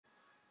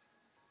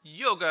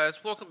Yo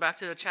guys, welcome back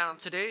to the channel.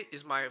 Today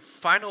is my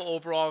final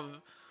overall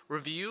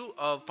review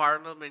of Fire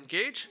Emblem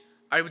Engage.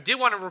 I did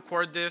want to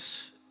record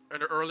this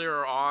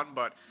earlier on,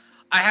 but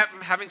I'm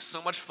having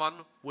so much fun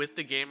with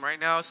the game right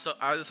now. So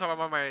I'm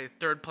on my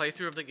third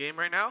playthrough of the game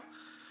right now.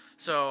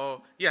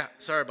 So yeah,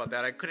 sorry about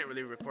that. I couldn't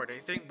really record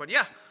anything, but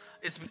yeah,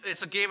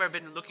 it's a game I've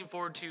been looking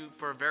forward to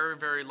for a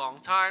very long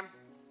time.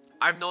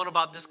 I've known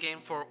about this game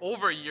for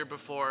over a year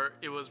before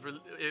it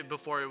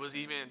was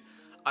even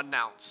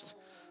announced.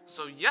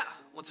 So yeah,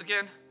 once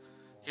again,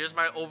 here's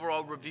my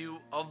overall review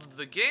of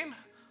the game.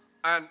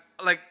 And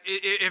like,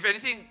 if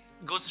anything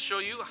goes to show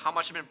you how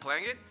much I've been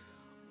playing it,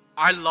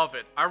 I love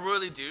it. I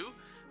really do.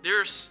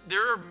 There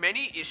are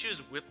many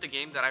issues with the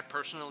game that I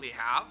personally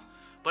have,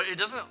 but it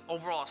doesn't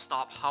overall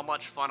stop how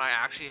much fun I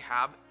actually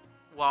have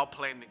while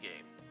playing the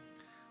game.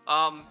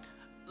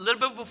 A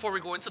little bit before we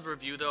go into the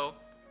review though,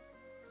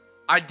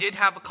 I did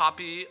have a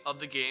copy of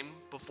the game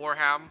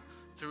beforehand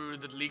through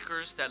the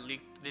leakers that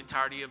leaked the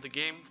entirety of the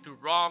game through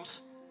ROMs.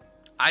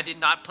 I did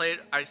not play it.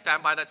 I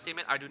stand by that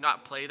statement. I do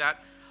not play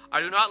that. I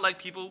do not like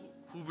people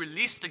who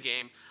release the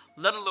game,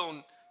 let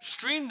alone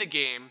stream the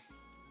game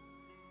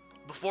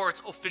before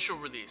its official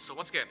release. So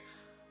once again,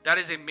 that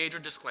is a major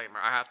disclaimer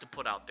I have to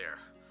put out there.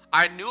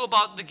 I knew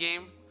about the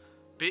game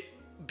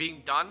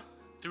being done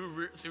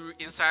through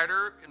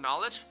insider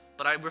knowledge,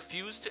 but I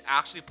refused to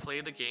actually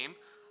play the game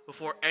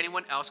before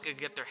anyone else could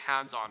get their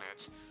hands on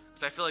it,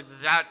 because I feel like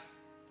that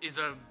is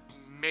a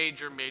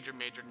major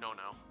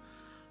no-no.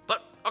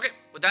 But okay,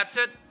 with that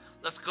said,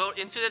 let's go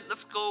into it.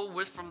 Let's go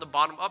with from the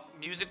bottom up.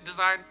 Music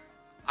design,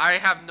 I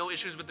have no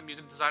issues with the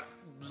music design.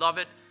 Love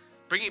it.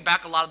 Bringing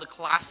back a lot of the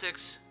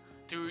classics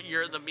through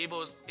the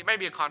amiibos. It might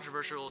be a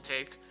controversial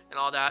take and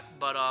all that,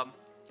 but I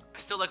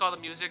still like all the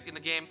music in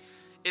the game.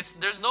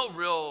 There's no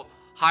real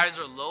highs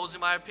or lows in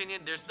my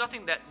opinion. There's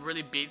nothing that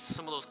really beats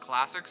some of those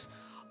classics.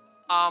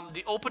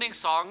 The opening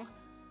song,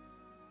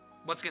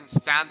 once again,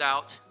 stand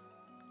out.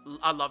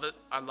 I love it.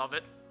 I love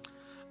it.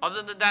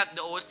 Other than that,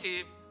 the OST,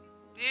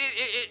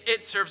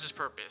 it serves its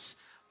purpose.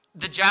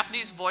 The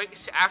Japanese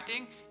voice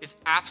acting is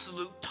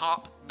absolute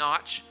top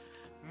notch.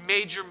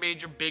 Major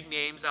big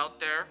names out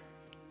there.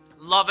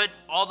 Love it.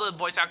 All the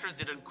voice actors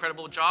did an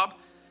incredible job.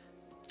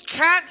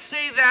 Can't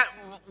say that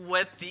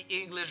with the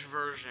English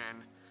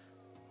version.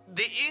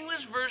 The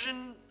English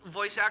version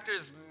voice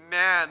actors,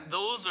 man,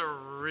 those are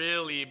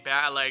really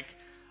bad. Like,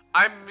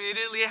 I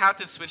immediately had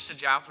to switch to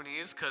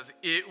Japanese because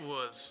it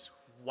was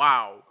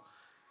wow.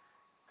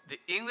 The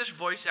English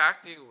voice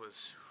acting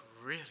was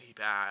really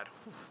bad.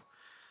 Whew.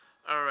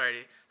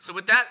 Alrighty, so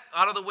with that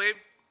out of the way,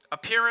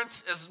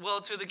 appearance as well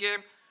to the game,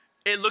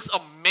 it looks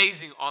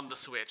amazing on the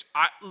Switch.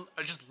 I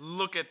just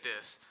look at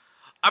this.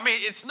 I mean,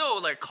 it's no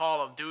like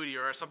Call of Duty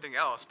or something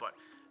else, but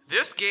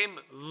this game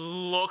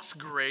looks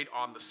great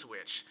on the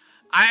Switch.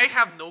 I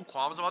have no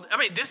qualms about it. I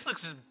mean, this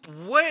looks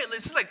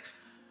this is like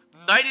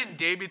night and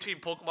day between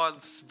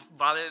Pokemon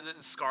Violet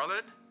and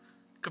Scarlet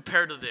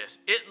compared to this.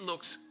 It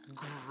looks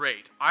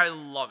great. I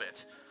love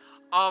it.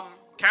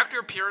 Character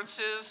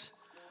appearances,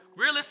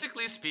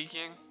 realistically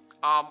speaking,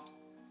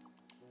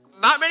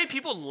 not many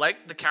people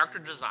like the character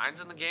designs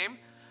in the game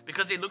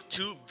because they look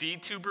too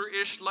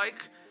VTuber-ish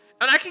like,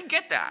 and I can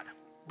get that.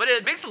 But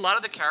it makes a lot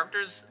of the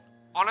characters,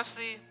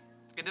 honestly,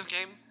 in this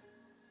game,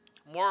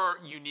 more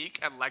unique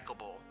and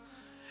likable.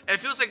 And it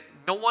feels like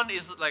no one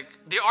is like,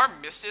 they are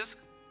misses,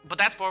 but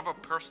that's more of a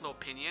personal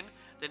opinion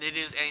than it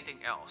is anything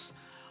else.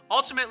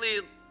 Ultimately,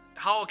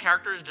 how a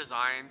character is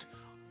designed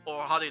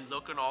or how they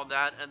look and all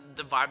that and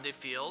the vibe they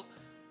feel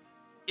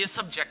is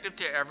subjective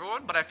to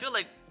everyone, but I feel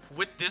like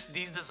with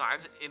these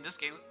designs in this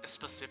game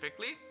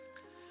specifically,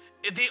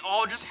 they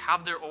all just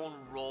have their own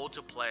role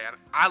to play, and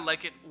I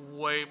like it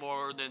way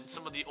more than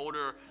some of the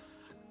older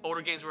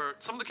games where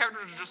some of the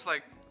characters are just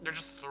like, they're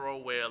just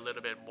throwaway a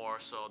little bit more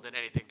so than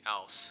anything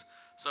else.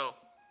 So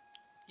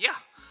yeah,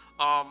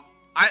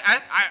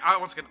 I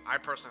once again, I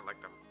personally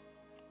like them.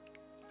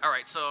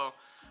 Alright, so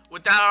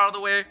with that out of the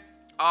way,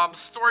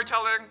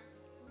 storytelling,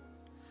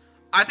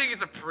 I think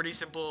it's a pretty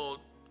simple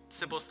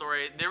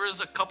story. There was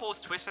a couple of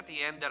twists at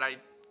the end that I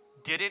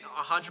didn't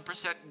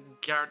 100%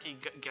 guarantee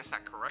guess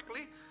that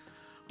correctly,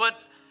 but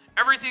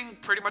everything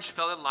pretty much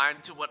fell in line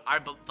to what I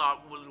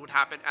thought would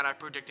happen, and I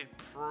predicted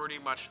pretty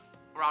much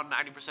around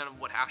 90% of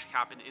what actually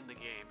happened in the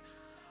game.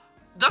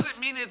 Doesn't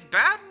mean it's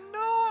bad. No,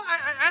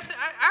 I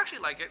actually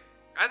like it.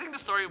 I think the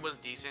story was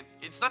decent.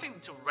 It's nothing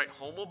to write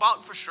home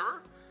about for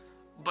sure,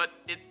 but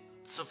it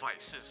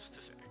suffices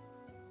to say.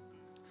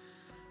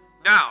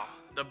 Now,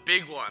 the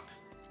big one,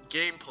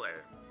 gameplay.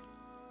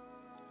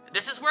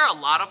 This is where a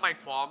lot of my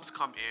qualms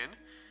come in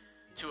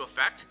to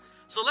effect.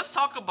 So let's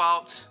talk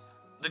about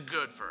the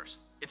good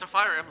first. It's a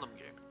Fire Emblem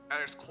game. At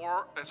its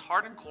core, at its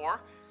heart and core,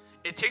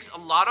 it takes a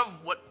lot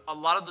of what a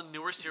lot of the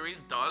newer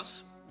series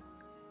does.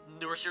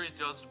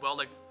 Well,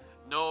 like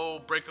no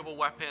breakable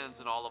weapons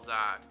and all of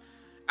that.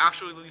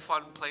 Actually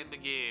fun playing the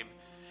game.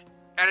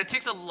 And it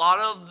takes a lot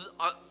of,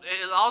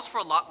 it allows for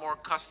a lot more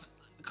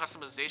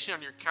customization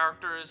on your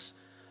characters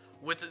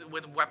with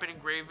weapon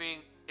engraving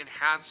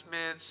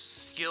enhancements,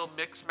 skill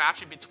mix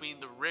matching between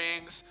the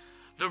rings.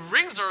 The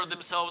rings are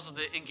themselves,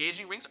 the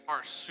engaging rings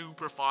are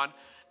super fun.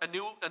 A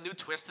new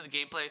twist to the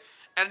gameplay,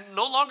 and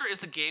no longer is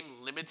the game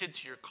limited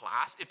to your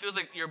class. It feels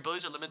like your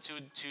abilities are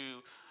limited to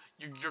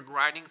you're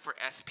grinding for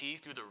SP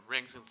through the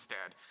rings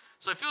instead.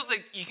 So it feels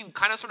like you can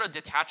kind of sort of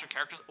detach your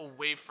characters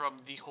away from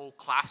the whole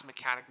class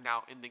mechanic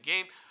now in the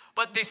game,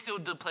 but they still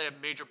do play a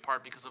major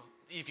part because of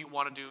if you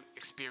want to do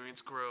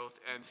experience growth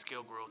and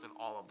skill growth and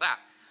all of that.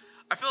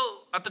 I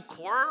feel at the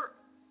core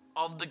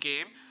of the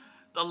game,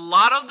 a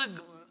lot of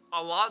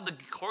the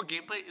core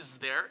gameplay is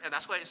there, and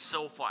that's why it's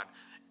so fun.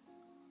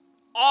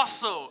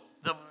 Also,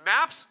 the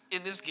maps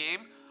in this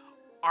game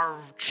are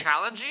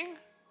challenging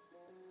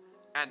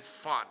and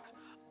fun.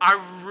 I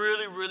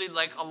really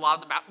like a lot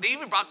of the map. They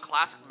even brought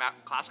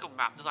classical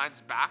map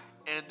designs back,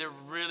 and they're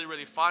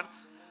really fun.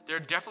 They're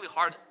definitely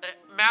hard.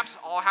 Maps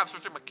all have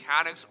certain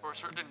mechanics or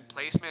certain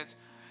placements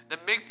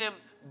that make them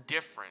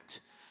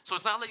different. So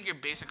it's not like your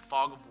basic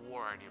Fog of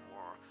War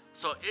anymore.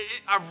 So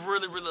I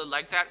really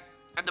like that.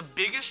 And the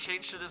biggest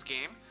change to this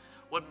game,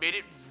 what made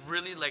it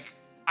really like,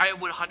 I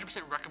would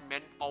 100%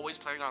 recommend always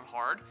playing on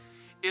hard,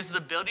 is the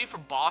ability for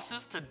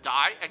bosses to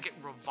die and get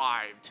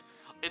revived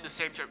in the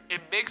same turn.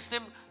 It makes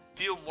them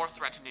feel more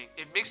threatening.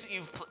 It makes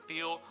you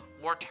feel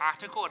more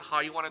tactical in how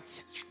you want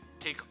to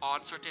take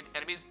on certain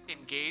enemies,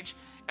 engage,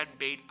 and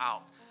bait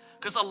out.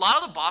 Because a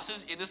lot of the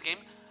bosses in this game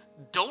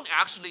don't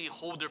actually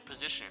hold their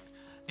position.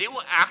 They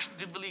will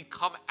actively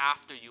come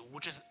after you,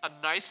 which is a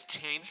nice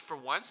change for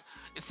once.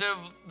 Instead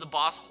of the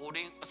boss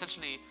holding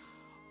essentially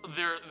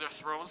their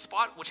throne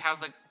spot, which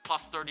has like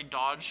plus 30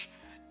 dodge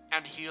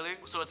and healing,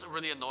 so it's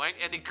really annoying,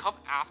 and they come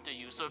after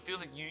you, so it feels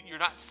like you're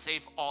not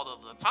safe all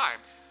of the time.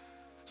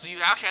 So you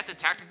actually have to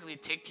tactically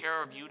take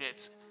care of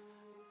units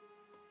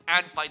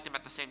and fight them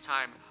at the same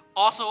time.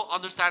 Also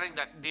understanding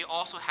that they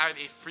also have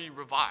a free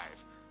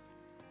revive.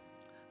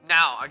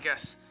 Now, I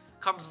guess,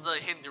 comes the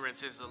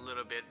hindrances a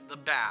little bit, the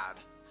bad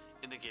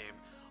in the game.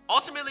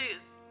 Ultimately,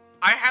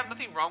 I have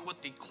nothing wrong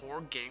with the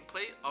core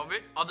gameplay of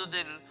it, other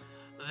than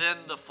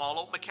the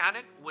follow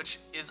mechanic, which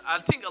is, I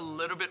think, a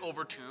little bit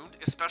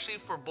overtuned, especially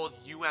for both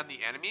you and the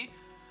enemy,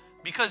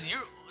 because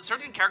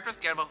certain characters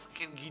can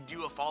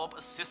do a follow-up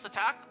assist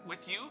attack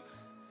with you,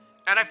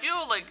 and I feel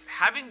like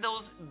having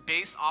those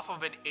based off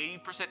of an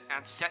 80%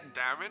 and set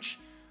damage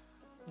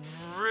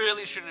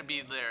really shouldn't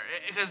be there,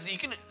 because you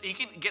can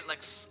get like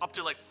up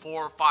to like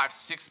 4, 5,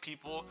 6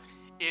 people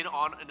in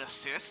on an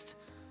assist,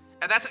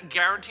 and that's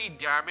guaranteed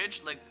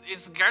damage. Like,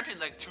 it's guaranteed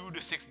like 2 to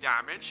 6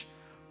 damage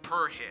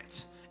per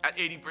hit at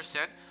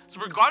 80%. So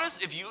regardless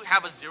if you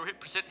have a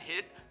 0%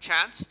 hit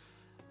chance,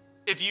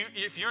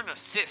 if you're an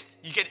assist,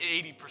 you get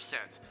 80%,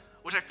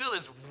 which I feel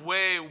is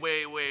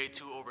way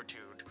too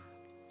overtuned.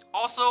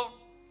 Also,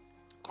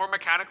 core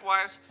mechanic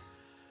wise,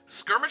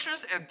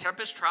 skirmishers and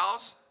tempest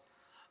trials,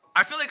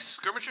 I feel like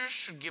skirmishers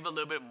should give a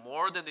little bit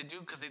more than they do,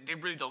 because they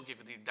really don't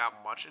give you that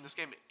much in this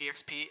game,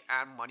 EXP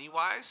and money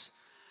wise.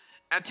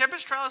 And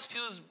tempest trials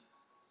feels,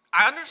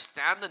 I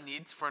understand the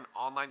need for an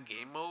online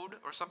game mode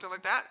or something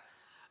like that.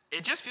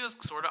 It just feels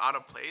sort of out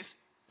of place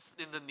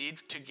in the need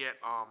to get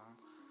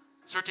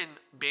certain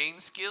Bane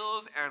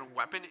skills and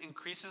weapon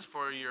increases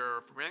for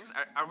your rings.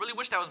 I really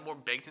wish that was more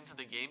baked into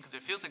the game, because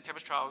it feels like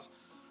Tempest Trials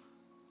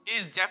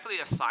is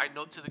definitely a side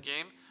note to the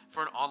game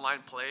for an online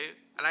play.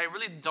 And I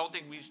really don't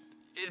think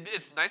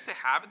it's nice to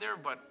have it there,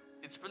 but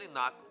it's really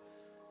not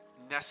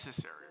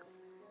necessary.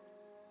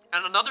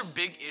 And another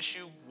big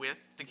issue with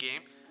the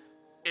game,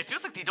 it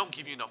feels like they don't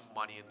give you enough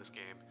money in this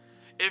game.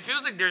 It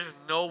feels like there's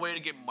no way to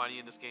get money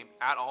in this game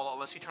at all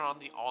unless you turn on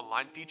the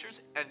online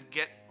features and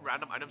get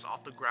random items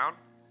off the ground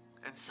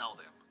and sell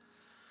them.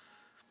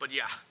 But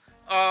yeah,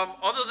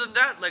 other than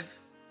that, like,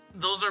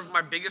 those are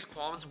my biggest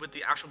qualms with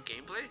the actual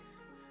gameplay.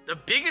 The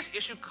biggest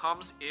issue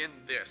comes in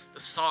this, the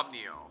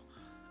Somnio.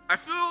 I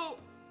feel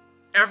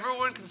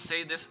everyone can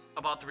say this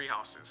about Three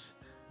Houses.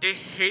 They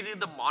hated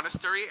the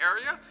monastery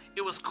area.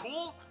 It was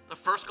cool the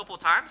first couple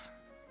of times,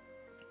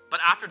 but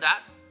after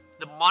that,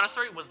 the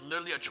monastery was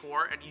literally a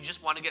chore, and you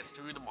just want to get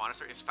through the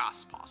monastery as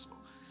fast as possible.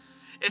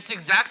 It's the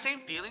exact same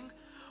feeling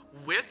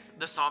with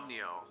the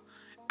Somnio.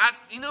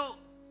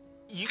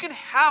 You can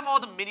have all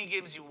the mini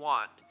games you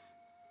want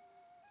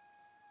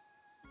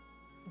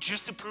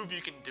just to prove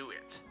you can do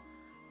it.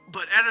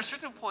 But at a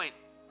certain point,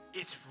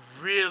 it's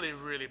really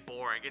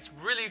boring. It's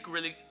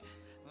really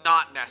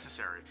not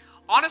necessary.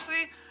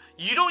 Honestly,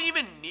 you don't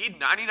even need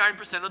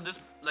 99% of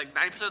this, like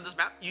 90% of this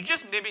map. You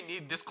just maybe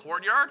need this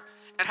courtyard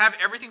and have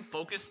everything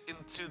focused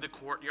into the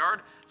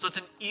courtyard, so it's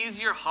an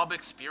easier hub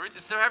experience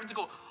instead of having to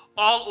go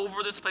all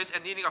over this place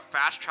and needing a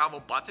fast travel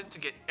button to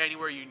get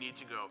anywhere you need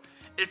to go.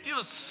 It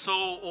feels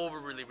so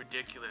overly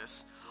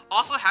ridiculous.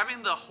 Also,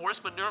 having the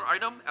horse manure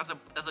item as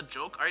a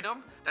joke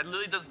item that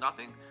literally does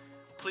nothing,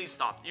 please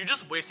stop. You're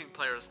just wasting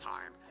players'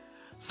 time.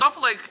 Stuff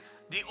like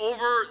the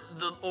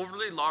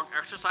overly long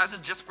exercises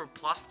just for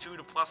 +2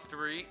 to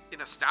 +3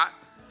 in a stat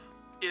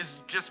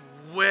is just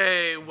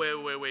way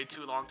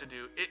too long to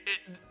do.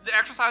 The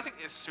exercising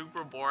is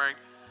super boring.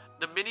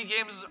 The mini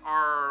games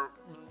are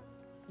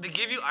they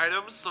give you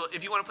items, so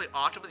if you want to play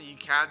optimally, you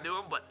can do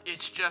them, but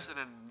it's just an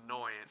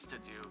annoyance to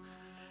do.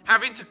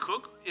 Having to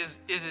cook is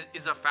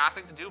a fast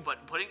thing to do,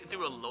 but putting it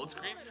through a load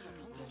screen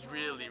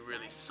really,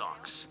 really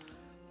sucks.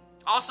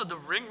 Also, the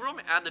ring room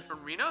and the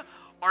arena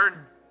are in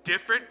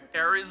different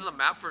areas of the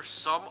map for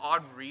some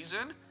odd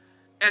reason,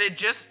 and it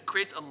just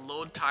creates a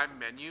load time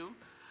menu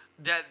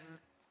that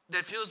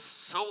feels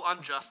so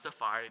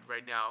unjustified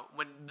right now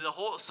when the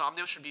whole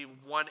Somnio should be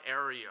one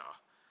area.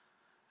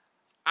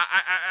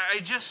 I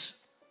just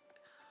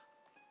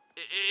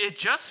it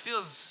just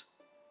feels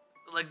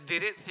like they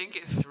didn't think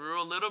it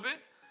through a little bit,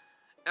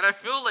 and I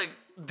feel like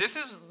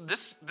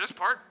this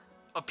part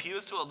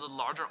appeals to the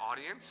larger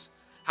audience,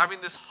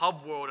 having this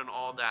hub world and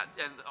all that,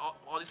 and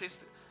all these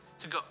places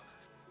to go.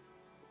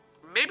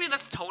 Maybe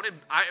let's tone it.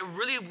 I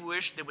really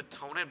wish they would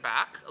tone it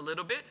back a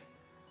little bit,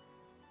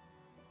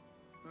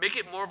 make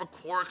it more of a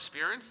core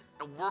experience,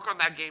 and work on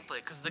that gameplay.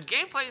 Because the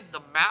gameplay,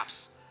 the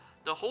maps,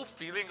 the whole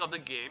feeling of the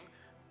game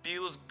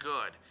feels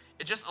good.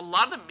 It's just a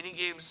lot of the mini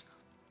games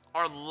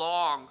are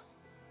long,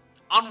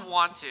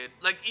 unwanted.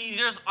 Like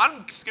there's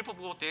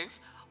unskippable things,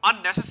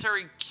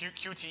 unnecessary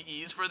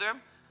QTEs for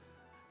them,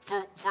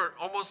 for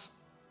almost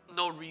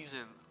no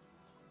reason.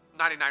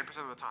 99%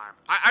 of the time,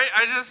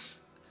 I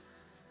just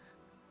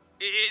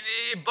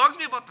it bugs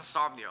me about the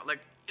Somnio. Like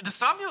the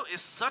Somnio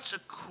is such a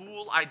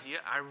cool idea.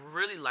 I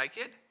really like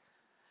it.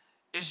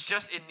 It's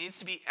just it needs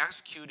to be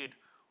executed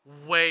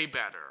way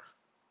better.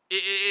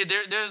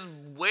 There's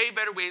way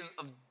better ways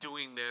of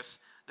doing this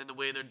than the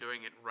way they're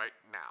doing it right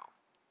now.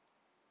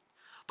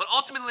 But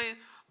ultimately,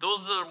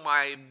 those are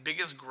my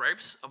biggest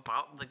gripes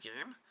about the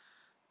game.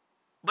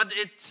 But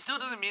it still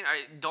doesn't mean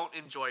I don't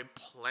enjoy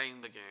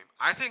playing the game.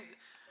 I think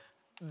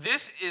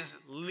this is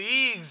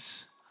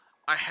leagues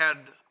ahead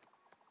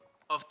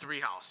of Three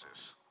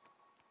Houses.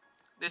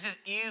 This is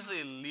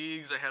easily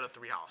leagues ahead of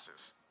Three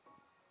Houses.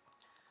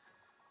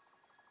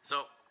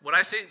 So, would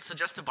I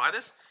suggest to buy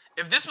this?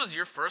 If this was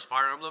your first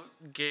Fire Emblem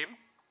game,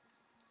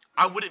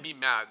 I wouldn't be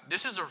mad.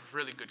 This is a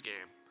really good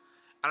game,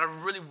 and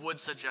I really would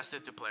suggest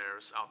it to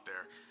players out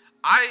there.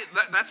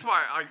 That's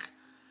why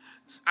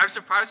I'm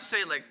surprised to say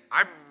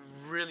I'm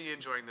really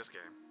enjoying this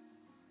game.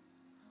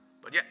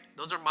 But yeah,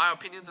 those are my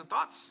opinions and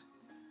thoughts.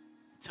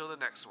 Till the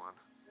next one,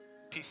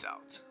 peace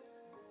out.